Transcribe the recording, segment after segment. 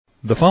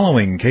The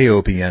following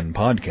KOPN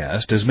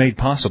podcast is made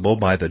possible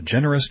by the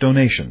generous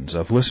donations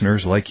of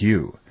listeners like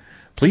you.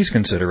 Please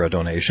consider a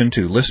donation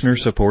to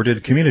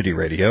listener-supported community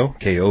radio,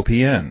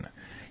 KOPN.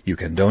 You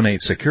can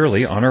donate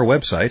securely on our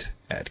website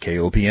at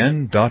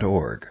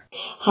kopn.org.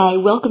 Hi,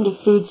 welcome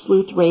to Food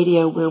Sleuth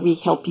Radio, where we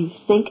help you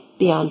think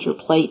beyond your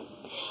plate.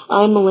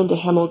 I'm Melinda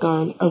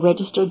Hemmelgarn, a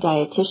registered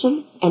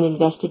dietitian and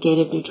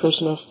investigative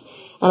nutritionist,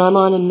 and I'm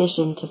on a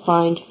mission to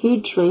find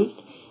food truth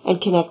and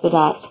connect the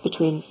dots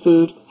between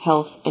food,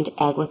 health, and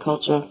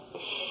agriculture.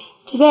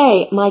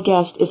 Today, my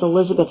guest is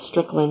Elizabeth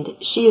Strickland.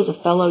 She is a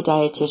fellow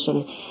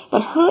dietitian,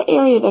 but her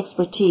area of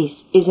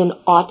expertise is in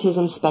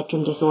autism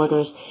spectrum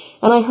disorders.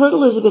 And I heard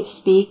Elizabeth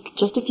speak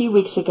just a few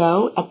weeks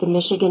ago at the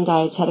Michigan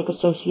Dietetic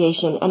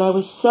Association, and I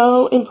was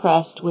so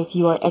impressed with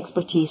your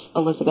expertise,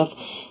 Elizabeth,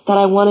 that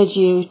I wanted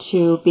you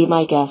to be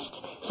my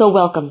guest. So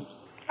welcome.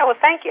 Oh, well,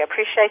 thank you. I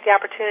appreciate the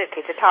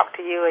opportunity to talk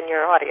to you and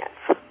your audience.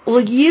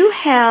 Well, you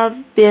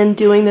have been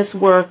doing this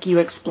work, you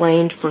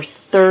explained, for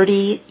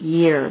 30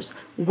 years,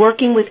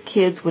 working with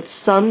kids with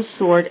some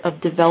sort of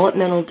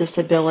developmental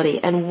disability.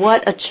 And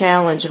what a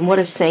challenge and what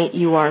a saint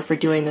you are for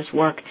doing this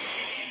work.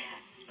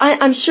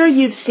 I'm sure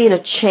you've seen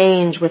a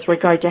change with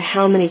regard to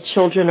how many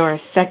children are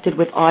affected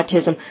with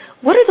autism.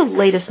 What are the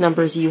latest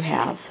numbers you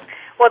have?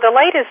 Well, the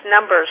latest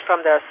numbers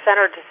from the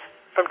Center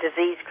for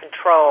Disease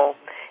Control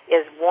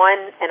is 1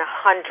 in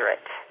 100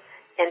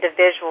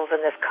 individuals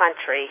in this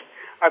country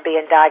are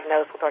being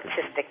diagnosed with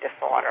autistic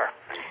disorder.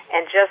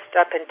 And just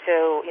up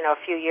until, a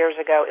few years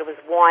ago, it was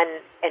 1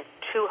 in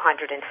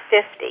 250.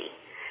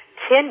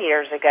 10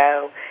 years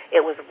ago,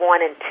 it was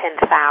 1 in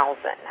 10,000.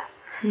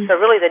 Mm-hmm. So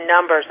really the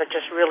numbers are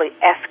just really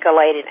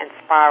escalating and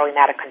spiraling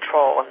out of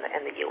control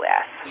in the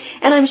U.S.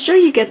 And I'm sure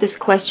you get this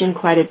question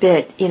quite a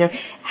bit.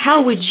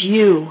 How would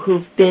you,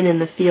 who've been in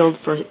the field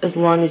for as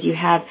long as you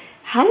have,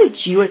 how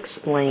would you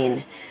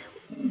explain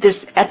this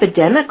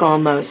epidemic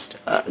almost,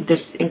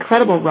 this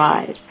incredible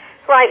rise?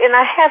 Right, and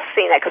I have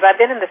seen that because I've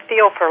been in the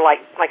field for,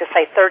 like I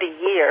say, 30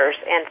 years.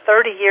 And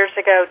 30 years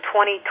ago,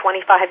 25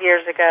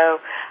 years ago,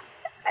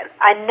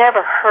 I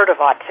never heard of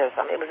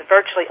autism. It was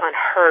virtually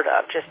unheard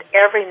of. Just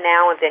every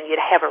now and then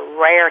you'd have a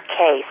rare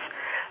case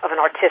of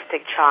an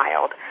autistic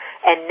child.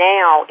 And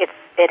now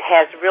it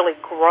has really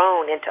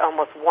grown into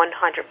almost 100%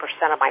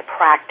 of my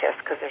practice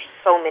because there's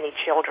so many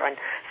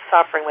children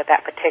suffering with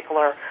that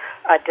particular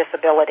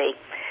disability.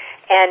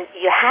 And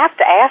you have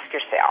to ask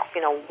yourself,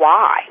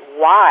 why?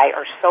 Why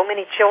are so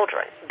many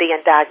children being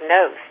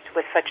diagnosed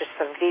with such a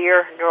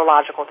severe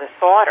neurological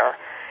disorder?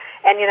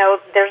 And,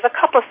 there's a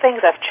couple of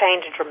things that have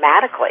changed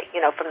dramatically,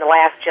 from the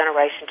last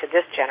generation to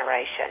this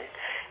generation.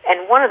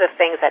 And one of the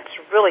things that's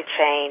really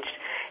changed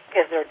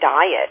is their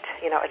diet.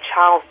 A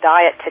child's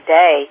diet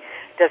today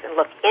doesn't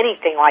look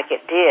anything like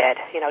it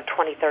did,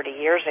 20, 30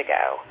 years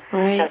ago.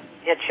 Right.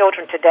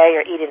 Children today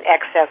are eating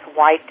excess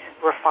white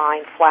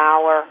refined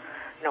flour,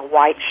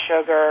 white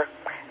sugar.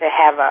 They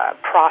have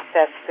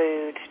processed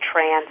foods,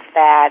 trans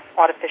fats,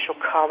 artificial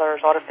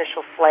colors,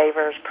 artificial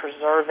flavors,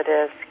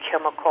 preservatives,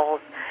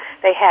 chemicals.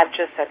 They have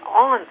just an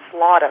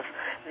onslaught of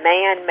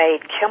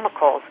man-made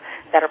chemicals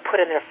that are put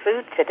in their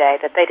food today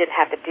that they didn't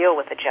have to deal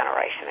with a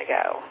generation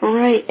ago.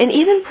 Right, and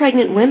even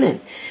pregnant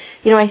women.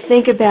 I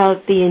think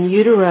about the in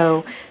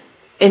utero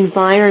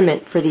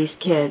environment for these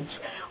kids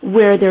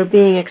where they're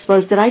being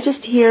exposed. Did I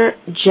just hear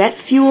jet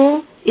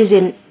fuel is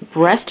in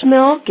breast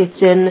milk?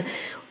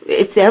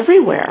 It's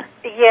everywhere.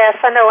 Yes,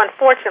 I know.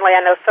 Unfortunately,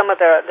 I know some of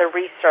the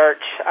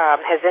research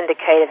has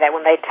indicated that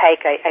when they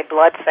take a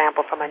blood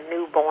sample from a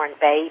newborn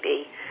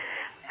baby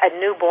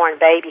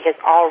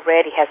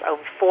already has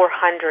over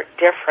 400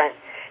 different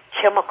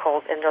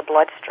chemicals in their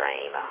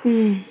bloodstream.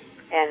 Mm.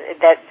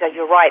 And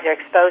you're right, they're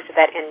exposed to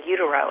that in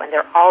utero, and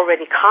they're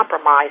already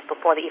compromised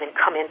before they even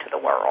come into the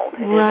world.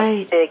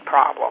 Right. It's a big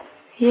problem.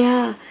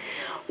 Yeah.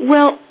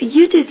 Well,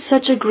 you did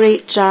such a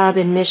great job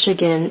in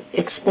Michigan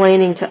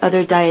explaining to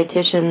other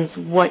dietitians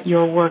what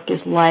your work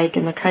is like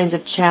and the kinds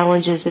of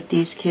challenges that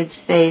these kids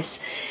face.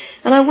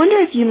 And I wonder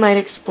if you might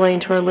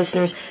explain to our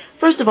listeners,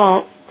 first of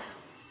all,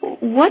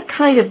 what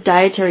kind of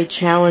dietary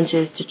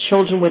challenges do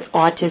children with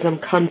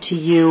autism come to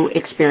you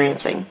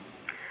experiencing?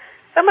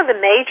 Some of the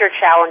major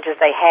challenges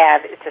they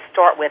have, to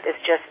start with, is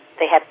just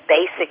they have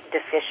basic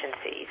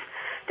deficiencies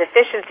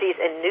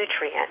in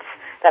nutrients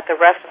that the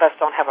rest of us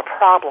don't have a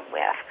problem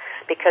with,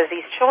 because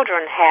these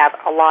children have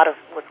a lot of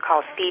what's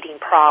called feeding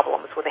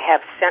problems, where they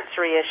have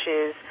sensory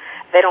issues.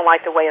 They don't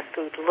like the way a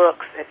food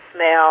looks, it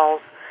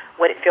smells,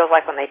 what it feels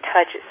like when they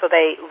touch it, so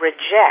they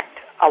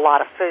reject a lot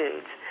of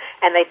foods.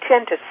 And they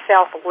tend to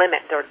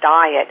self-limit their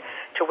diet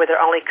to where they're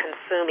only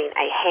consuming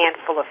a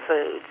handful of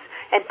foods.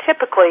 And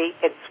typically,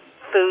 it's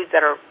foods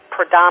that are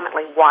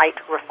predominantly white,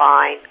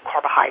 refined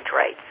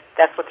carbohydrates.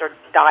 That's what their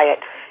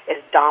diet is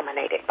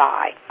dominated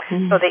by.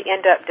 Mm-hmm. So they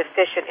end up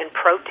deficient in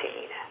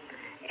protein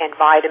and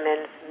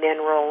vitamins,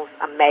 minerals,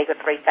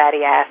 omega-3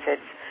 fatty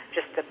acids,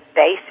 just the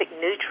basic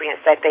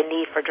nutrients that they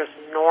need for just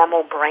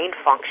normal brain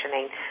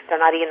functioning. They're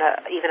not even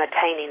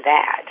attaining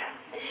that.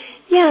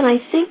 Yeah, and I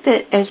think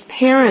that as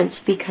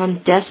parents become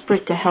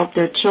desperate to help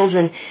their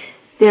children,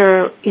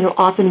 they're,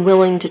 often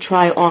willing to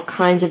try all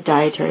kinds of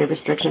dietary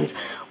restrictions,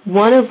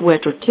 one of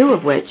which, or two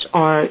of which,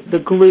 are the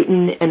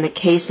gluten and the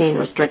casein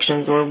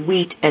restrictions, or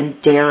wheat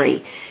and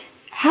dairy.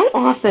 How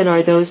often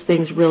are those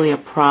things really a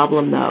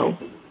problem, though?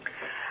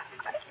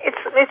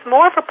 It's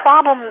more of a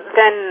problem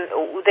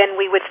than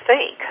we would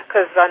think,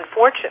 because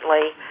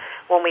unfortunately,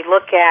 when we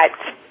look at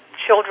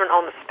children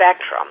on the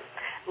spectrum,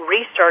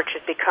 research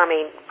is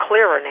becoming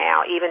clearer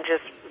now, even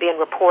just being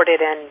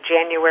reported in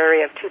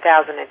January of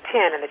 2010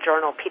 in the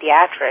Journal of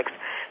Pediatrics,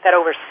 that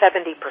over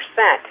 70%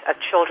 of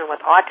children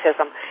with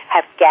autism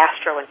have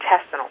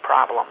gastrointestinal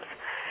problems,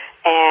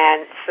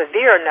 and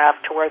severe enough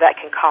to where that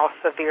can cause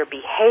severe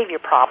behavior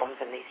problems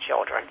in these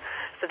children.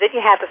 So then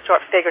you have to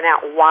start figuring out,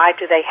 why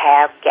do they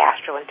have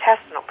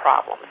gastrointestinal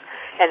problems?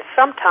 And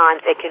sometimes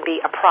it can be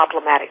a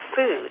problematic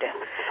food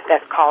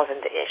that's causing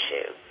the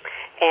issue.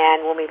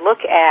 And when we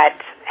look at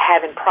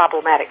having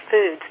problematic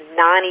foods,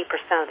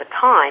 90% of the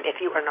time,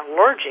 if you are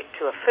allergic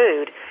to a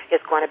food,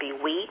 it's going to be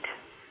wheat,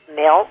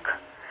 milk,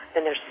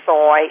 then there's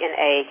soy and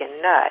egg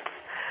and nuts.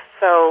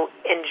 So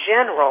in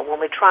general, when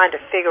we're trying to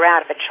figure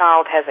out if a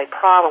child has a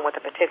problem with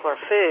a particular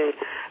food,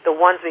 the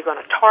ones we're going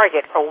to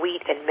target are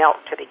wheat and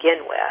milk to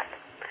begin with.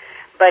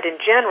 But in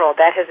general,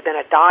 that has been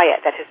a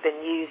diet that has been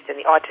used in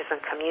the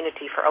autism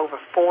community for over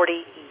 40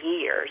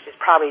 years. It's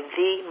probably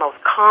the most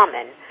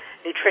common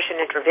nutrition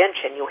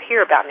intervention you'll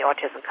hear about in the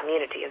autism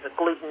community is a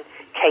gluten,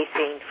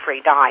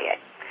 casein-free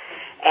diet.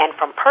 And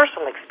from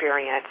personal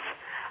experience,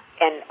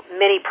 and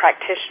many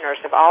practitioners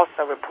have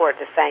also reported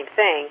the same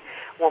thing,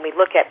 when we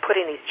look at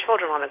putting these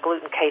children on a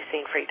gluten,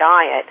 casein-free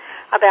diet,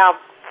 about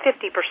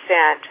 50%,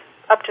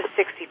 up to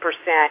 60%,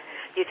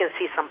 you can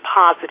see some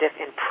positive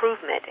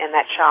improvement in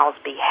that child's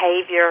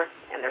behavior,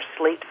 in their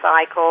sleep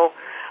cycle,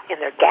 in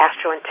their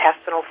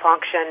gastrointestinal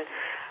function,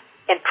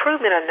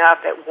 improvement enough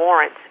that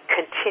warrants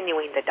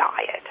continuing the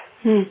diet.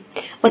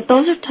 But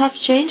those are tough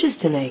changes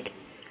to make.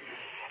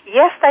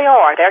 Yes, they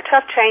are. They're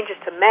tough changes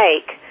to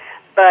make,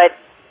 but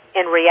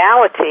in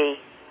reality,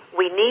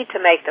 we need to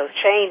make those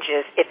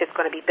changes if it's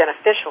going to be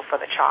beneficial for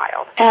the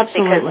child.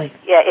 Absolutely.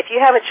 Because, if you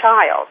have a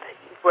child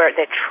where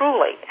they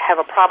truly have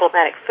a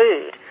problematic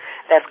food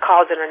that's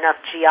causing enough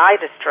GI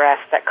distress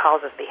that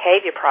causes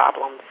behavior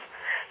problems,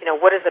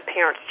 what is the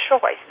parent's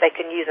choice? They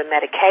can use a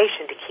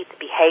medication to keep the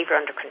behavior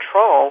under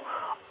control,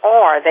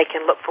 or they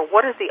can look for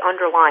what is the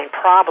underlying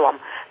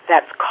problem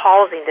that's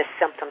causing this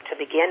symptom to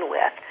begin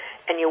with,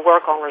 and you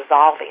work on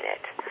resolving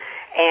it.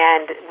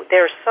 And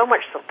there's so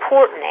much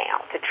support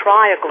now to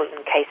try a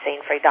gluten,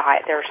 casein-free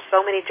diet. There are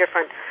so many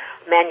different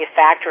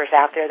manufacturers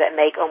out there that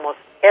make almost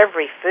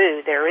every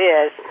food there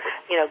is,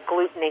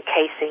 gluten and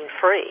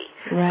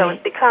casein-free. Right. So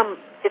it's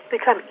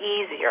become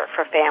easier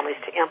for families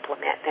to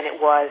implement than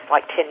it was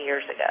like 10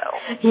 years ago.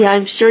 Yeah,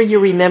 I'm sure you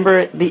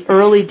remember the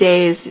early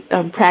days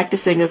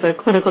practicing as a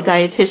clinical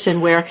dietitian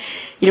where,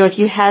 if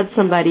you had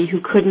somebody who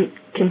couldn't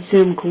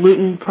consume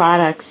gluten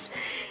products,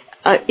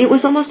 it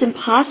was almost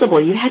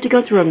impossible. You had to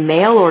go through a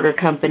mail order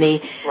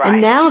company. Right.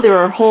 And now there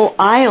are whole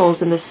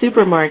aisles in the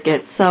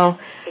supermarket. So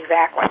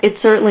exactly.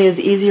 It certainly is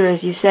easier,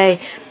 as you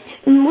say.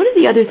 And one of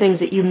the other things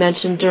that you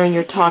mentioned during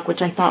your talk,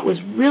 which I thought was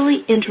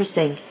really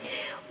interesting,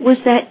 was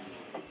that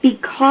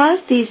because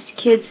these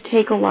kids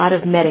take a lot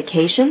of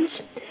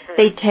medications,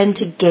 they tend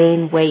to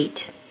gain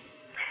weight.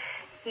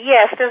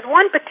 Yes, there's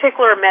one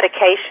particular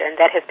medication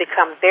that has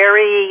become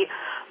very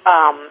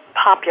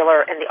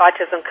popular in the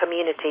autism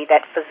community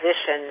that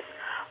physicians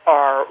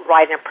are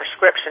writing a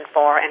prescription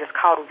for, and it's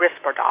called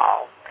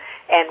Risperdal.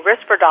 And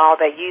Risperdal,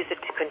 they use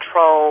it to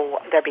control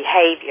their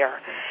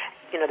behavior,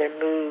 their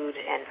mood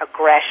and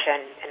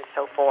aggression and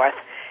so forth.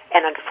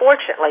 And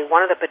unfortunately,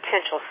 one of the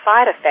potential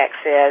side effects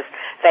is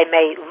they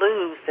may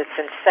lose the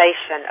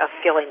sensation of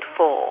feeling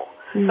full.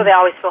 So they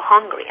always feel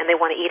hungry, and they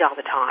want to eat all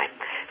the time.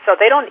 So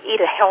they don't eat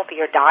a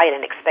healthier diet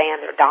and expand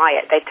their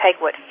diet. They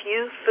take what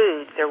few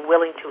foods they're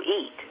willing to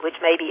eat, which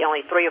may be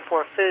only 3 or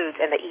 4 foods,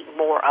 and they eat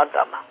more of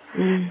them.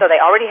 So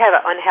they already have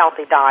an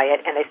unhealthy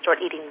diet, and they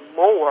start eating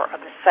more of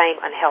the same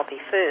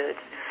unhealthy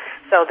foods.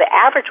 So the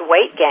average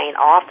weight gain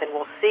often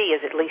we'll see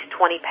is at least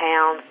 20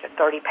 pounds to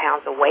 30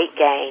 pounds of weight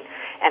gain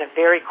in a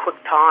very quick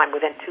time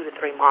within 2 to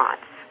 3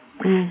 months.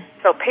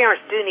 So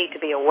parents do need to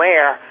be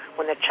aware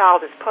when the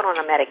child is put on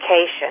a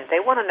medication, they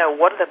want to know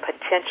what are the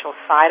potential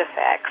side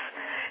effects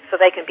so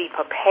they can be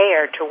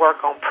prepared to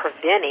work on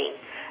preventing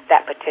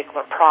that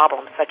particular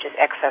problem, such as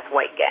excess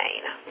weight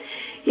gain.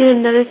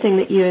 Another thing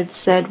that you had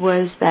said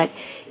was that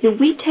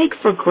we take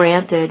for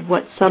granted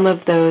what some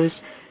of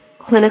those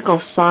clinical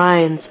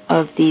signs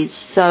of these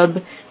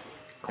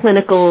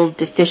subclinical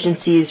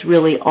deficiencies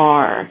really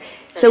are.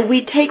 So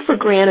we take for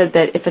granted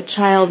that if a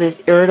child is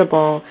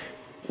irritable,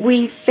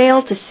 we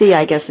fail to see,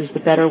 I guess is the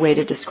better way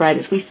to describe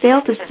this, we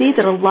fail to see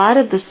that a lot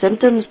of the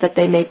symptoms that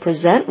they may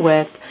present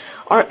with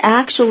are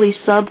actually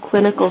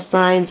subclinical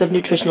signs of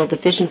nutritional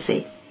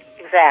deficiency.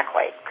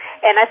 Exactly.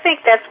 And I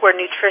think that's where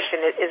nutrition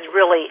is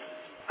really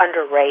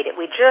underrated.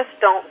 We just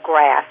don't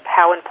grasp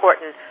how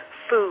important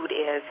food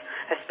is,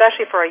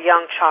 especially for a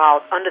young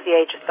child under the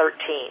age of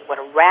 13 with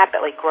a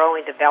rapidly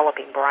growing,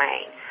 developing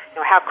brain.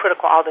 how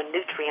critical all the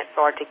nutrients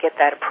are to get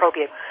that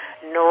appropriate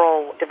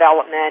neural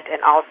development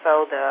and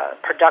also the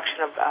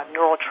production of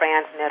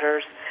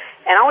neurotransmitters.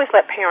 And I always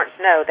let parents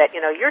know that,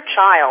 your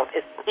child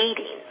is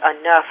eating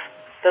enough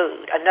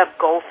food, enough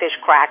goldfish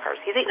crackers.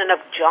 He's eating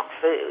enough junk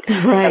food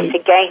to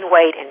gain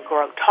weight and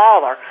grow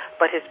taller,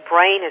 but his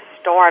brain is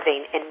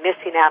starving and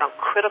missing out on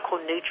critical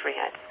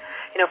nutrients.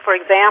 For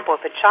example,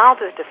 if a child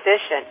is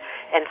deficient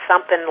in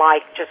something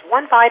like just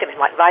one vitamin,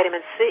 like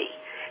vitamin C,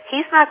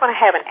 he's not going to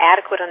have an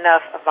adequate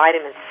enough of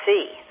vitamin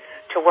C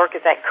to work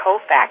as that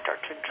cofactor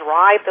to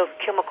drive those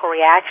chemical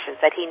reactions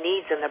that he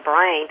needs in the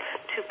brain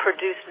to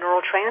produce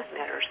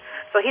neurotransmitters.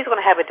 So he's going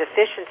to have a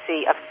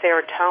deficiency of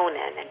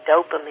serotonin and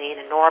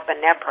dopamine and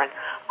norepinephrine,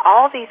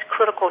 all these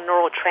critical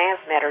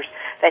neurotransmitters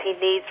that he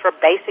needs for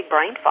basic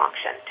brain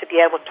function to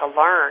be able to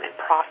learn and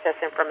process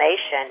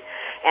information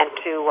and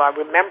to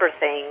remember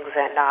things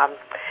and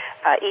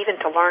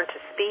even to learn to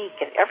speak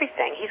and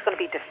everything. He's going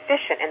to be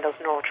deficient in those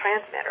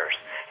neurotransmitters.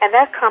 And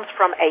that comes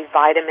from a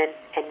vitamin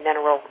and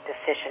mineral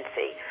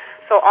deficiency.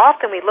 So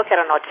often we look at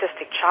an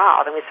autistic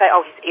child and we say,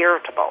 oh, he's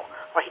irritable,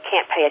 or he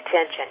can't pay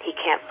attention, he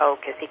can't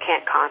focus, he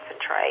can't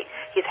concentrate,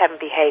 he's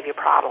having behavior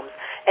problems.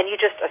 And you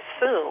just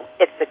assume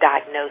it's the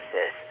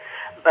diagnosis.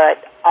 But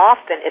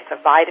often it's a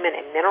vitamin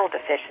and mineral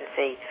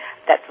deficiency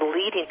that's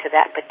leading to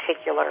that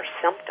particular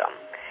symptom.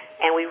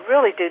 And we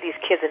really do these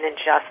kids an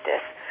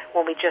injustice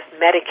when we just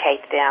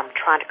medicate them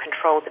trying to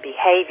control the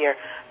behavior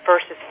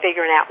versus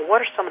figuring out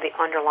what are some of the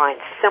underlying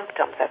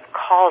symptoms that's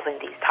causing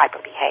these type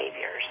of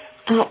behaviors.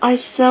 Oh, I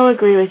so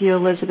agree with you,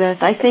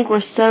 Elizabeth. I think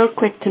we're so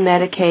quick to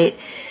medicate,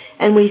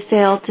 and we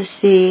fail to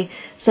see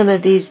some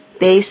of these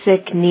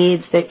basic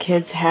needs that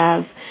kids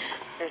have.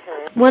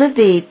 Mm-hmm. One of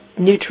the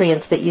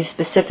nutrients that you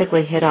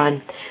specifically hit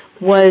on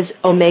was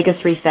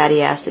omega-3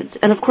 fatty acids.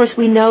 And, of course,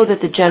 we know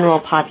that the general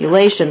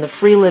population, the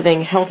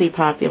free-living, healthy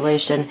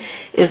population,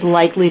 is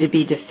likely to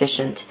be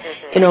deficient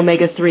in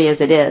omega-3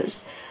 as it is.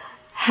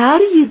 How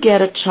do you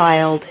get a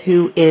child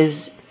who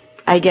is,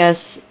 I guess,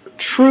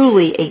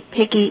 truly a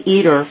picky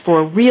eater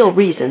for real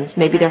reasons,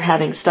 maybe they're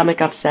having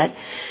stomach upset,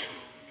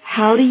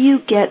 how do you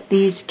get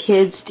these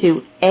kids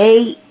to,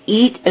 A,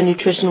 eat a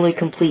nutritionally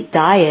complete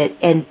diet,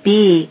 and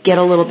B, get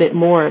a little bit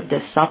more of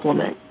this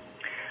supplement?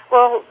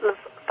 Well,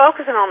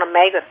 focusing on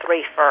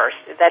omega-3 first,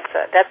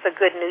 that's a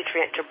good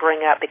nutrient to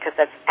bring up because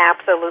that's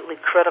absolutely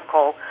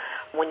critical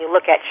when you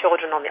look at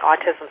children on the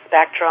autism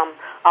spectrum,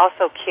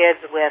 also kids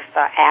with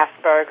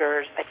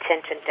Asperger's,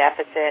 attention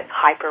deficit,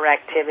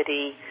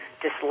 hyperactivity,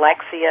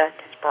 dyslexia,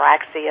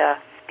 dyspraxia,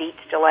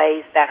 speech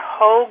delays, that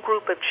whole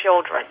group of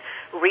children,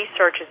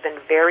 research has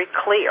been very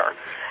clear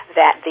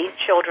that these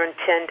children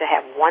tend to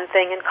have one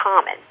thing in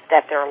common,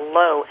 that they're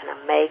low in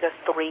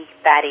omega-3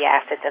 fatty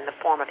acids in the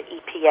form of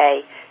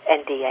EPA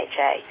and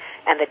DHA.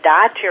 And the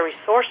dietary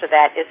source of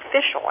that is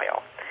fish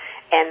oil.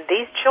 And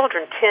these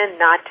children tend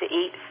not to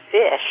eat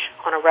fish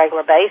on a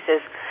regular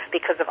basis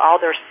because of all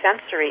their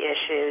sensory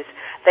issues.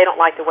 They don't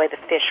like the way the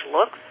fish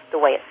looks, the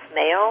way it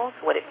smells,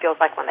 what it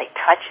feels like when they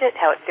touch it,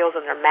 how it feels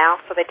in their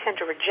mouth, so they tend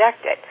to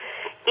reject it.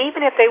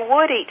 Even if they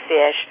would eat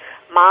fish,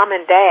 mom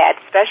and dad,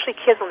 especially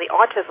kids on the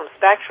autism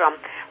spectrum,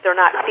 they're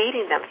not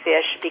feeding them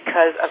fish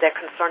because of their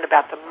concern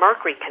about the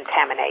mercury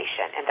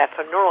contamination, and that's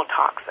a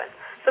neurotoxin.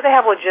 So they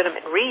have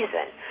legitimate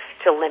reason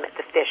to limit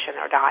the fish in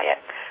their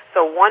diet.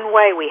 So one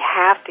way we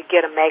have to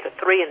get omega-3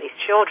 in these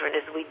children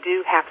is we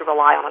do have to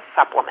rely on a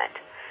supplement.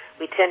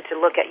 We tend to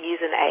look at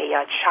using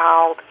a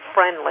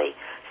child-friendly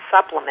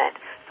supplement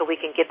so we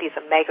can get these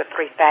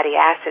omega-3 fatty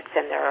acids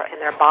in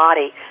their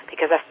body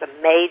because that's the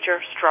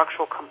major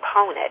structural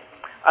component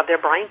of their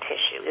brain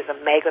tissue is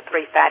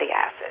omega-3 fatty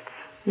acids.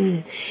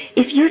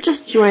 If you're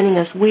just joining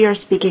us, we are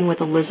speaking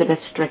with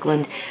Elizabeth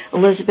Strickland.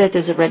 Elizabeth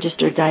is a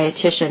registered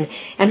dietitian,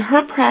 and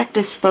her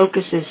practice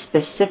focuses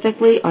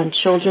specifically on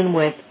children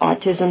with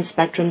autism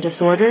spectrum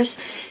disorders.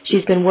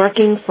 She's been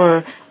working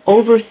for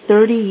over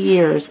 30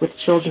 years with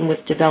children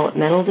with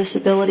developmental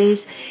disabilities,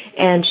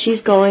 and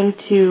she's going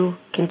to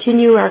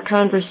continue our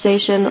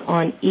conversation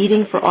on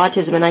Eating for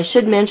Autism. And I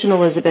should mention,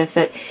 Elizabeth,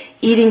 that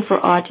Eating for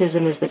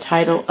Autism is the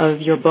title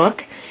of your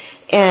book.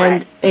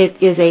 And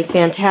it is a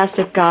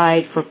fantastic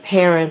guide for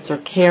parents or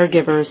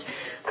caregivers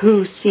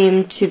who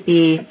seem to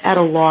be at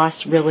a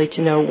loss really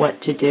to know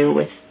what to do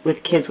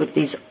with kids with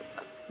these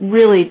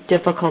really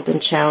difficult and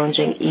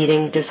challenging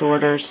eating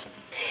disorders.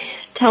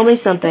 Tell me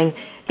something.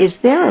 Is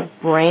there a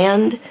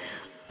brand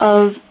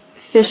of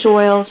fish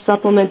oil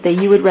supplement that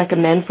you would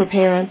recommend for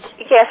parents?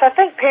 Yes, I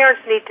think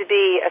parents need to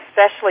be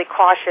especially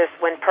cautious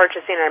when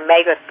purchasing an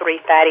omega-3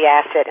 fatty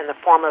acid in the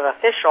form of a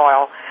fish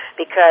oil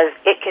because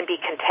it can be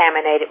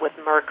contaminated with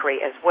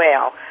mercury as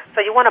well.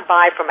 So you want to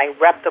buy from a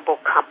reputable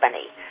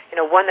company,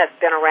 one that's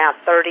been around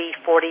 30,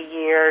 40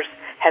 years,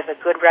 has a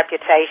good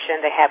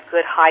reputation, they have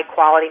good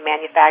high-quality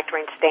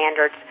manufacturing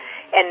standards.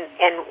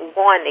 And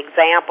one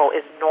example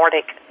is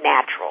Nordic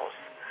Naturals.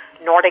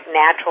 Nordic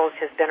Naturals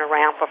has been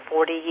around for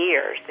 40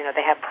 years.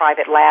 They have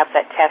private labs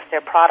that test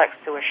their products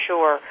to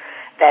assure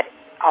that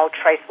all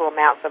traceable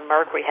amounts of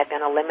mercury had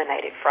been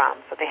eliminated from.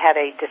 So they have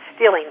a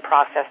distilling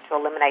process to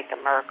eliminate the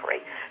mercury.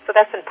 So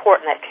that's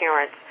important that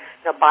parents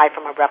buy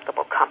from a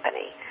reputable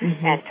company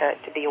and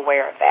to be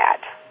aware of that.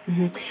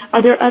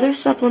 Are there other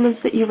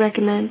supplements that you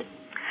recommend?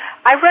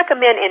 I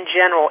recommend, in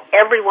general,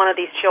 every one of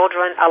these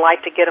children, I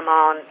like to get them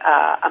on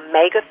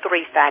omega-3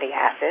 fatty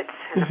acids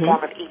in the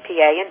form of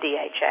EPA and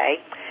DHA.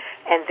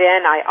 And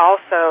then I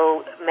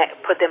also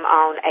put them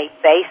on a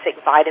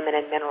basic vitamin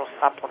and mineral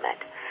supplement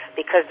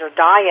because their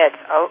diets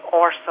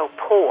are so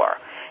poor.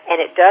 And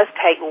it does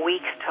take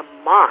weeks to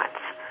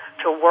months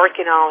to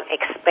working on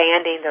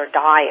expanding their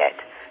diet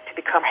to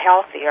become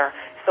healthier.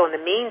 So in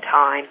the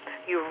meantime,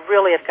 you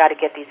really have got to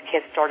get these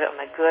kids started on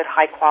a good,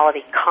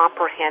 high-quality,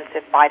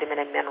 comprehensive vitamin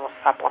and mineral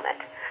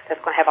supplement that's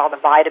going to have all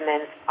the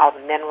vitamins, all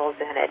the minerals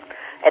in it,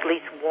 at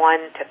least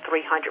 100 to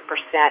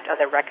 300% of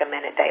the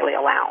recommended daily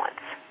allowance.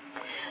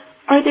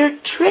 Are there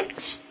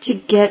tricks to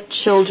get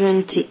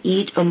children to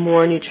eat a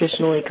more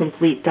nutritionally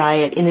complete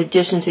diet in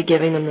addition to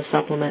giving them the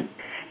supplement?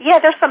 Yeah,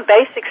 there's some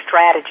basic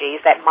strategies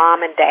that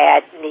mom and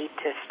dad need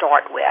to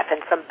start with.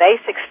 And some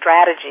basic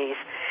strategies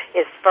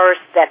is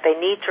first that they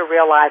need to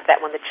realize that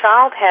when the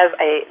child has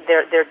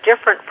they're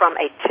different from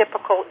a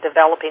typical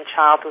developing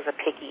child who's a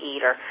picky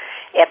eater.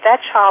 If that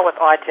child with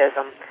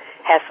autism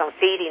has some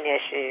feeding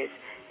issues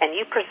and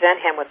you present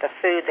him with a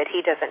food that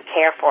he doesn't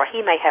care for, he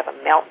may have a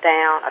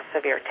meltdown, a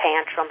severe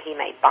tantrum, he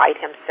may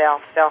bite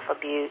himself,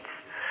 self-abuse.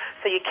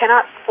 So you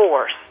cannot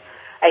force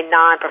a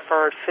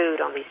non-preferred food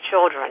on these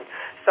children.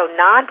 So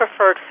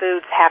non-preferred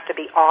foods have to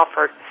be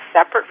offered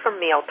separate from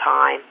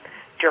mealtime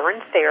during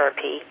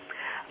therapy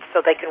so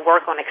they can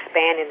work on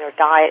expanding their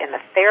diet in the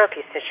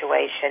therapy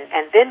situation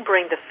and then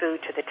bring the food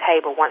to the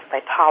table once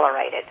they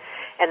tolerate it.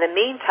 In the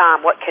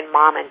meantime, what can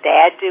mom and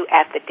dad do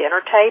at the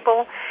dinner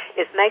table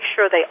is make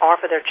sure they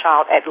offer their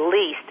child at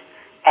least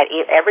at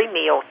every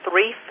meal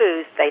 3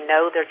 foods they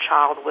know their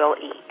child will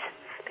eat.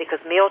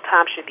 Because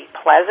mealtime should be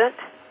pleasant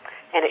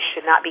and it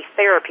should not be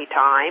therapy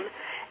time.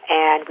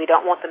 And we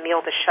don't want the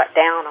meal to shut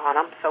down on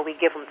them, so we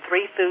give them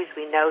 3 foods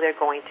we know they're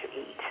going to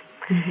eat.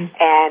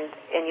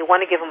 And you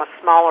want to give them a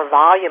smaller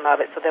volume of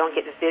it so they don't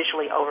get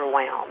visually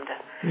overwhelmed.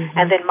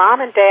 And then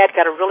mom and dad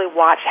got to really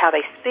watch how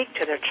they speak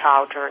to their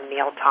child during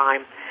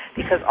mealtime,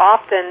 because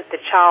often the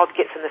child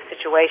gets in the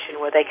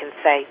situation where they can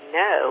say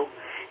no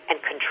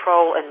and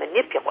control and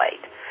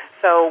manipulate.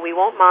 So we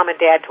want mom and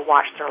dad to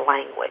watch their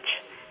language.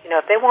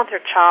 If they want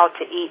their child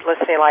to eat,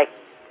 let's say like,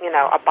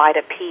 a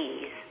bite of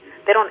peas,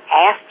 they don't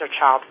ask their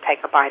child to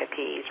take a bite of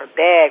peas or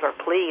beg or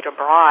plead or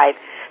bribe.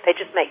 They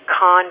just make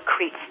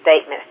concrete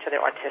statements to their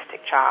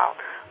autistic child,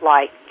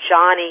 like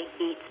Johnny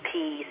eats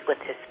peas with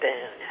his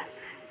spoon.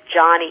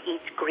 Johnny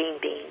eats green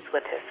beans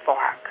with his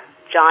fork.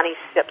 Johnny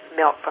sips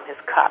milk from his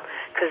cup.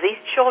 Because these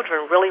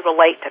children really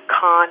relate to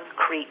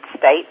concrete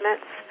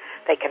statements.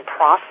 They can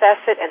process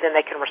it, and then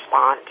they can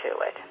respond to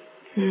it.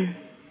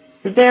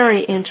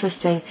 Very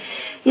interesting.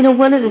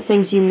 One of the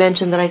things you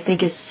mentioned that I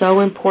think is so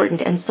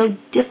important and so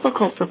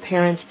difficult for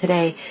parents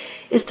today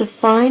is to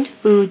find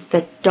foods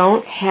that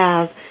don't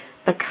have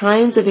the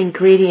kinds of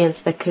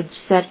ingredients that could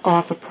set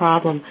off a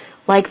problem,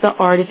 like the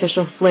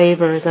artificial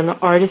flavors and the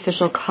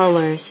artificial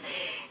colors.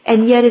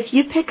 And yet if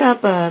you pick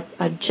up a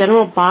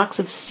general box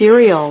of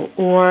cereal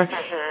or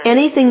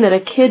anything that a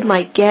kid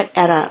might get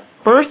at a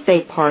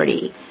birthday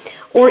party,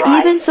 or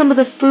even some of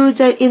the foods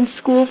in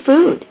school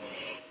food,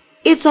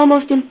 it's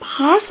almost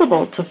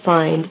impossible to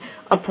find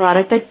a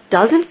product that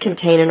doesn't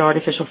contain an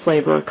artificial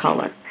flavor or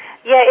color.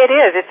 Yeah, it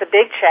is. It's a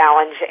big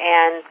challenge,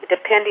 and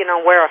depending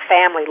on where a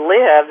family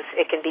lives,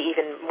 it can be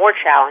even more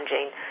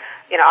challenging.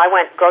 I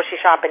went grocery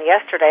shopping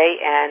yesterday,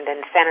 and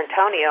in San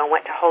Antonio,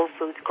 went to Whole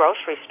Foods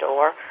grocery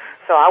store,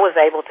 so I was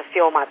able to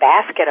fill my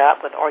basket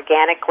up with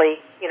organically,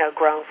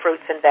 grown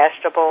fruits and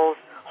vegetables,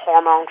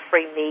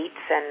 hormone-free meats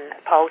and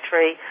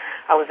poultry.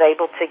 I was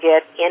able to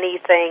get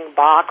anything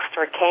boxed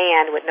or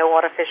canned with no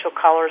artificial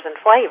colors and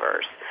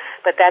flavors.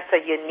 But that's a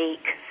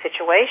unique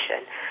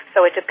situation.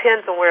 So it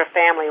depends on where a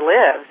family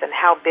lives and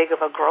how big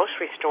of a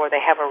grocery store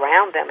they have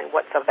around them and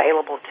what's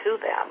available to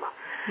them.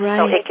 Right.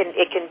 So it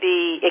can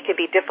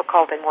be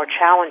difficult and more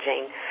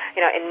challenging.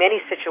 In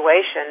many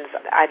situations,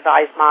 I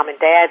advise mom and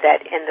dad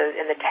that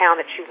in the town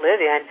that you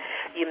live in,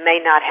 you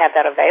may not have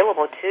that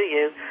available to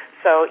you.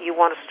 So you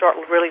want to start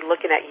really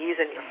looking at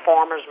using your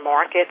farmers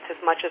markets as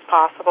much as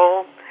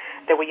possible,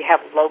 that where you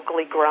have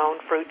locally grown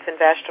fruits and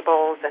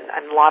vegetables, and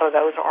a lot of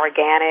those are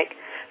organic.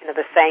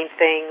 The same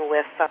thing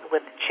with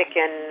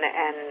chicken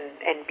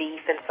and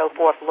beef and so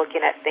forth,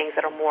 looking at things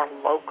that are more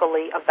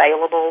locally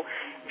available,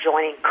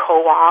 joining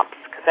co-ops,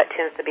 because that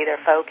tends to be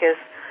their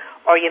focus.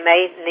 Or you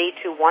may need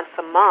to, once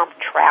a month,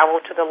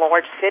 travel to the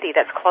large city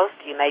that's close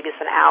to you. Maybe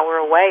it's an hour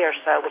away or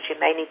so, but you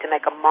may need to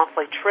make a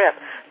monthly trip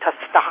to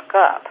stock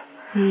up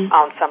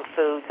on some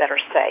foods that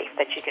are safe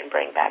that you can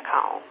bring back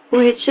home.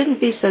 Well, it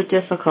shouldn't be so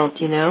difficult,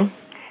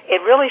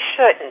 It really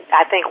shouldn't.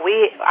 I think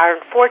we are,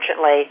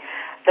 unfortunately,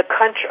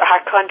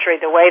 our country,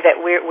 the way that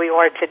we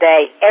are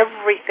today,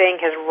 everything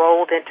has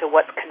rolled into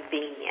what's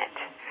convenient.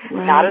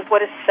 Not as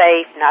what is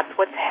safe, not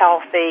what's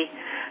healthy.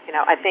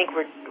 I think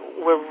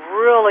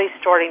we're really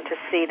starting to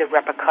see the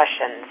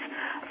repercussions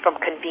from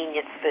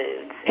convenience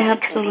foods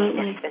and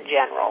convenience in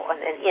general, and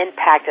the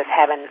impact it's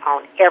having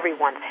on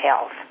everyone's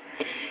health.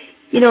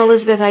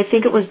 Elizabeth, I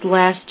think it was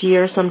last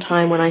year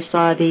sometime when I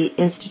saw the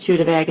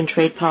Institute of Ag and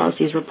Trade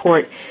Policy's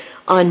report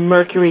on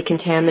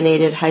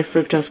mercury-contaminated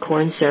high-fructose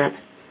corn syrup.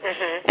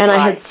 And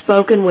I had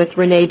spoken with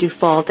Renee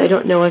Dufault. I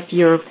don't know if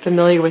you're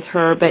familiar with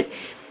her, but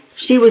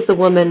she was the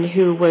woman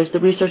who was the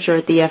researcher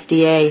at the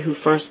FDA who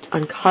first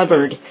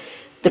uncovered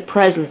the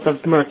presence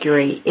of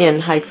mercury in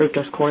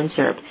high-fructose corn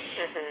syrup.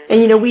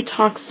 And, we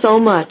talk so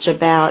much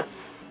about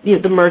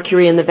the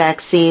mercury in the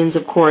vaccines,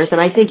 of course, and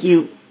I think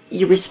you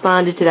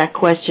responded to that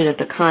question at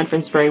the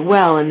conference very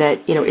well, in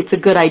that, it's a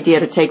good idea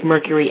to take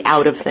mercury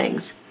out of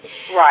things.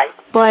 Right.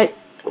 But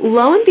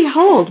lo and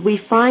behold, we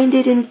find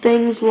it in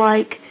things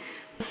like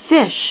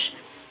fish,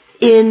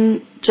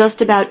 in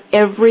just about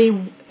every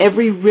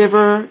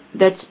river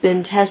that's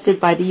been tested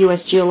by the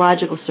U.S.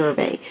 Geological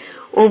Survey,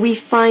 or we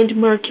find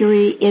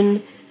mercury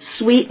in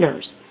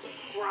sweeteners.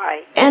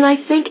 Right. And I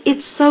think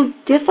it's so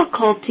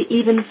difficult to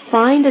even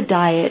find a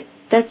diet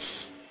that's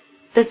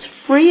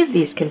free of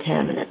these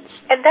contaminants.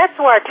 And that's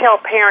where I tell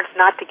parents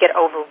not to get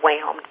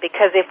overwhelmed,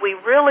 because if we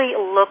really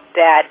looked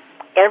at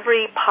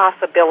every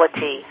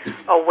possibility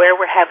of where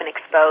we're having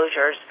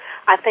exposures,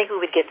 I think we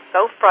would get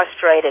so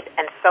frustrated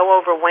and so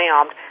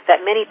overwhelmed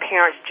that many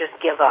parents just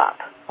give up.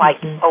 Like,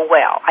 oh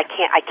well, I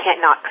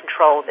can't not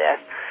control this.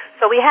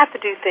 So we have to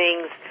do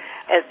things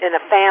in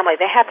a family.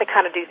 They have to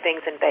kind of do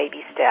things in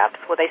baby steps,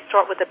 where they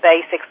start with the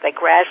basics, they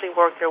gradually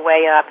work their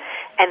way up,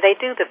 and they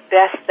do the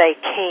best they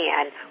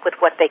can with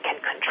what they can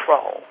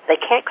control. They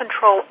can't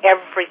control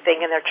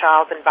everything in their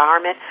child's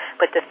environment,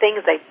 but the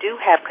things they do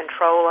have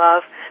control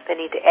of, they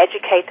need to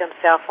educate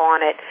themselves on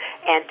it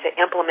and to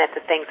implement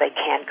the things they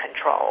can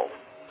control.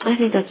 I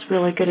think that's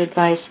really good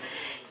advice.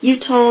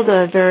 You told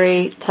a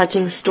very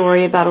touching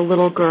story about a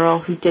little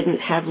girl who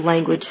didn't have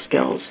language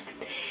skills.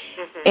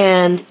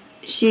 And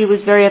she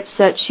was very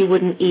upset she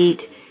wouldn't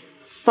eat.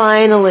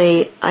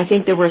 Finally, I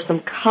think there were some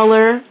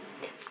colors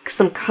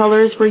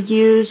were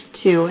used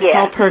to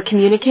help her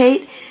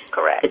communicate.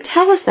 Correct.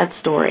 Tell us that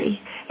story.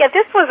 Yeah,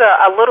 this was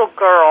a little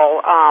girl.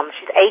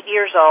 She's 8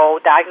 years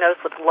old,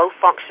 diagnosed with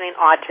low-functioning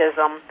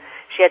autism.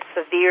 She had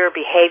severe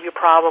behavior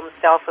problems,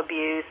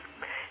 self-abuse.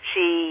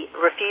 She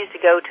refused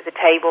to go to the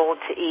table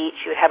to eat.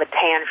 She would have a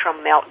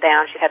tantrum,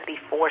 meltdown. She'd have to be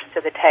forced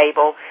to the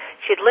table.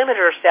 She'd limited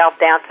herself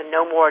down to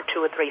no more 2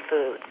 or 3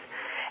 foods.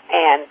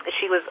 And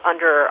she was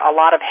under a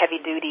lot of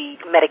heavy-duty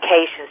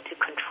medications to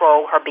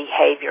control her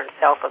behavior and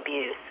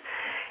self-abuse.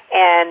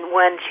 And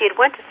when she had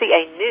went to see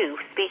a new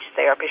speech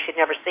therapist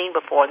she'd never seen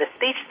before, the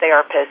speech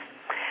therapist,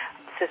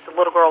 since the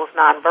little girl was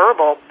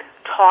nonverbal,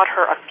 taught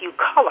her a few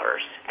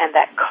colors, and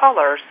that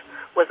colors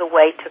was a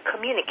way to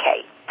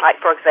communicate. Like,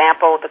 for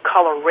example, the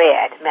color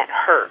red meant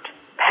hurt,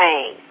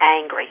 pain,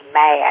 angry,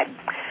 mad.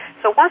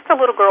 So once the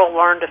little girl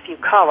learned a few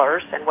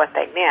colors and what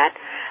they meant,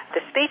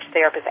 the speech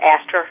therapist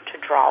asked her to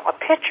draw a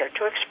picture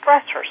to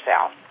express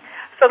herself.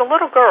 So the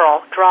little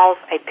girl draws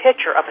a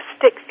picture of a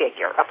stick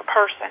figure of a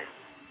person.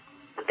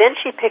 Then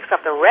she picks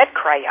up the red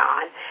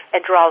crayon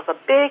and draws a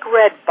big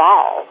red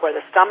ball where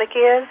the stomach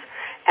is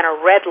and a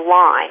red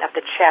line up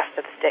the chest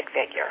of the stick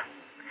figure.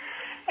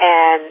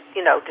 And,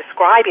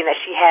 describing that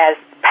she has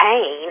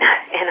pain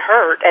and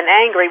hurt and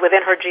angry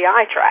within her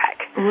GI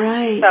tract.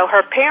 Right. So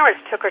her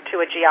parents took her to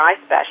a GI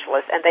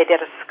specialist, and they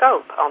did a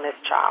scope on this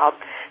child.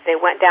 They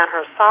went down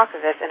her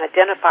esophagus and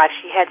identified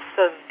she had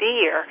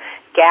severe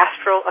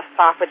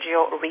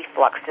gastroesophageal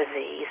reflux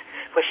disease,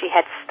 where she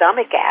had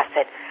stomach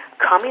acid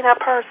coming up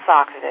her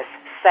esophagus,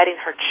 setting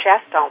her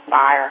chest on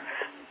fire,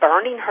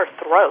 burning her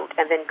throat,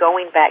 and then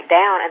going back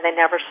down, and they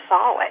never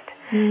saw it.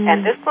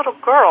 And this little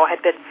girl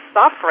had been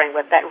suffering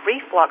with that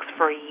reflux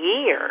for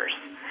years,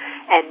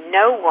 and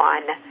no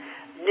one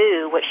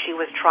knew what she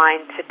was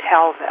trying to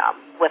tell them,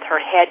 with her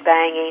head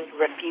banging,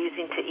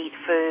 refusing to eat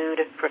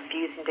food,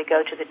 refusing to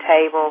go to the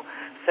table,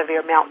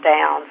 severe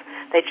meltdowns.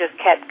 They just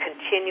kept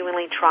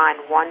continually trying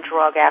one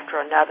drug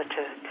after another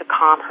to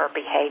calm her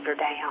behavior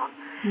down.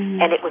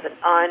 And it was an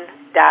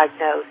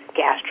undiagnosed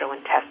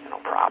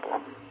gastrointestinal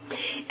problem.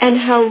 And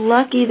how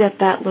lucky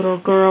that little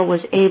girl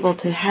was able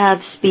to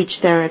have speech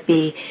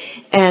therapy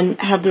and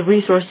have the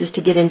resources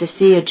to get in to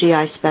see a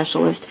GI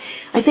specialist.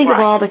 I think of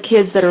all the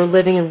kids that are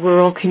living in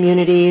rural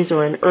communities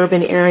or in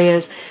urban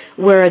areas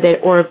where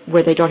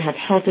they don't have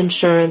health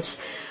insurance.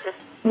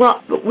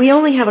 Well, we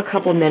only have a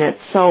couple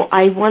minutes, so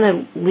I want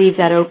to leave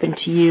that open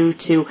to you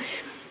to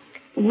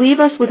leave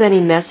us with any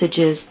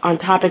messages on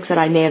topics that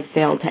I may have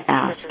failed to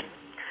ask.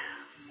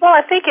 Well,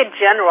 I think in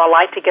general, I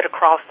like to get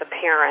across to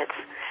parents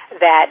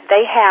that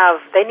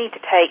they need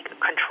to take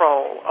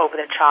control over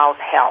their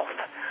child's health.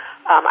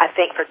 I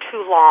think for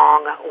too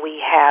long we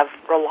have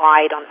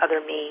relied on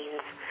other means,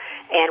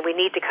 and we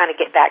need to kind of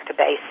get back to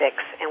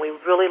basics, and we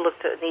really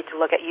need to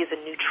look at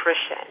using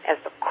nutrition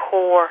as the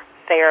core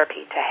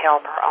therapy to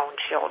help our own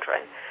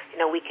children.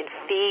 We can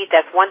feed.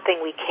 That's one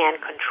thing we can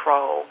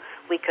control.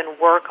 We can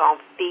work on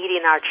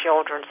feeding our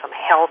children some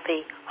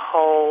healthy,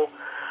 whole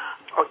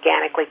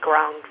organically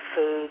grown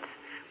foods.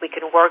 We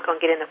can work on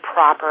getting the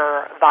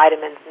proper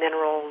vitamins,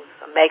 minerals,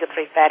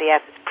 omega-3 fatty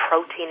acids,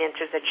 protein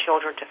into the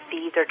children to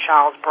feed their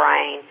child's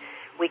brain.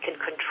 We can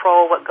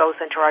control what goes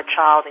into our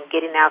child and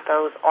getting out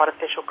those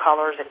artificial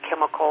colors and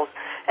chemicals.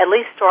 At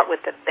least start with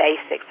the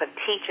basics of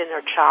teaching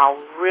their child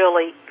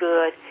really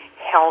good,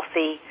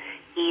 healthy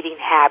eating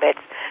habits,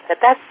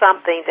 that's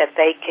something that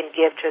they can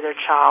give to their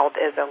child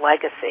as a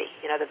legacy,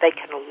 that they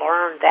can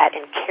learn that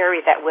and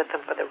carry that with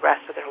them for the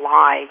rest of their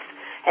lives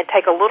and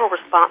take a little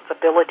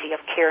responsibility of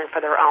caring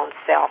for their own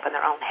self and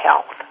their own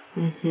health.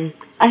 Mm-hmm.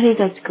 I think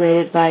that's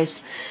great advice.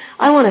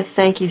 I want to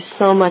thank you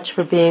so much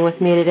for being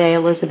with me today,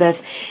 Elizabeth.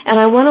 And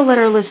I want to let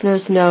our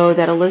listeners know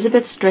that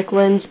Elizabeth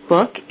Strickland's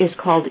book is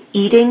called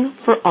Eating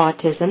for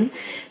Autism.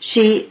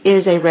 She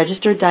is a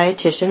registered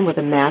dietitian with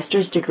a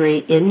master's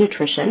degree in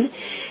nutrition.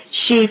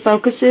 She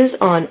focuses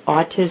on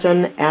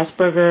autism,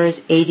 Asperger's,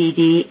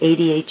 ADD,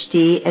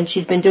 ADHD, and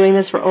she's been doing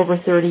this for over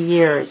 30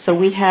 years. So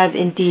we have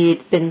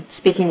indeed been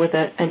speaking with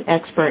an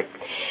expert.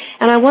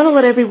 And I want to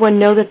let everyone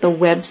know that the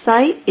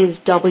website is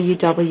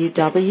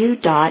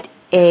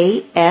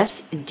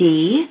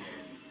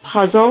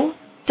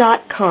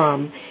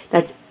www.asdpuzzle.com.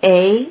 That's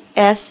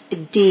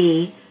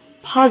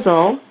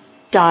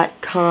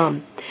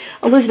asdpuzzle.com.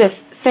 Elizabeth,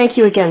 thank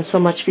you again so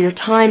much for your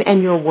time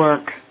and your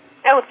work.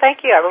 Oh, thank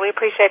you. I really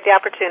appreciate the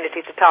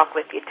opportunity to talk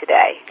with you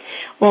today.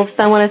 Well,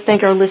 I want to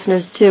thank our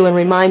listeners, too, and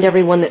remind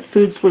everyone that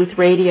Food Sleuth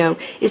Radio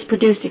is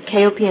produced at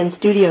KOPN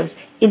Studios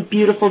in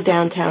beautiful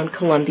downtown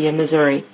Columbia, Missouri.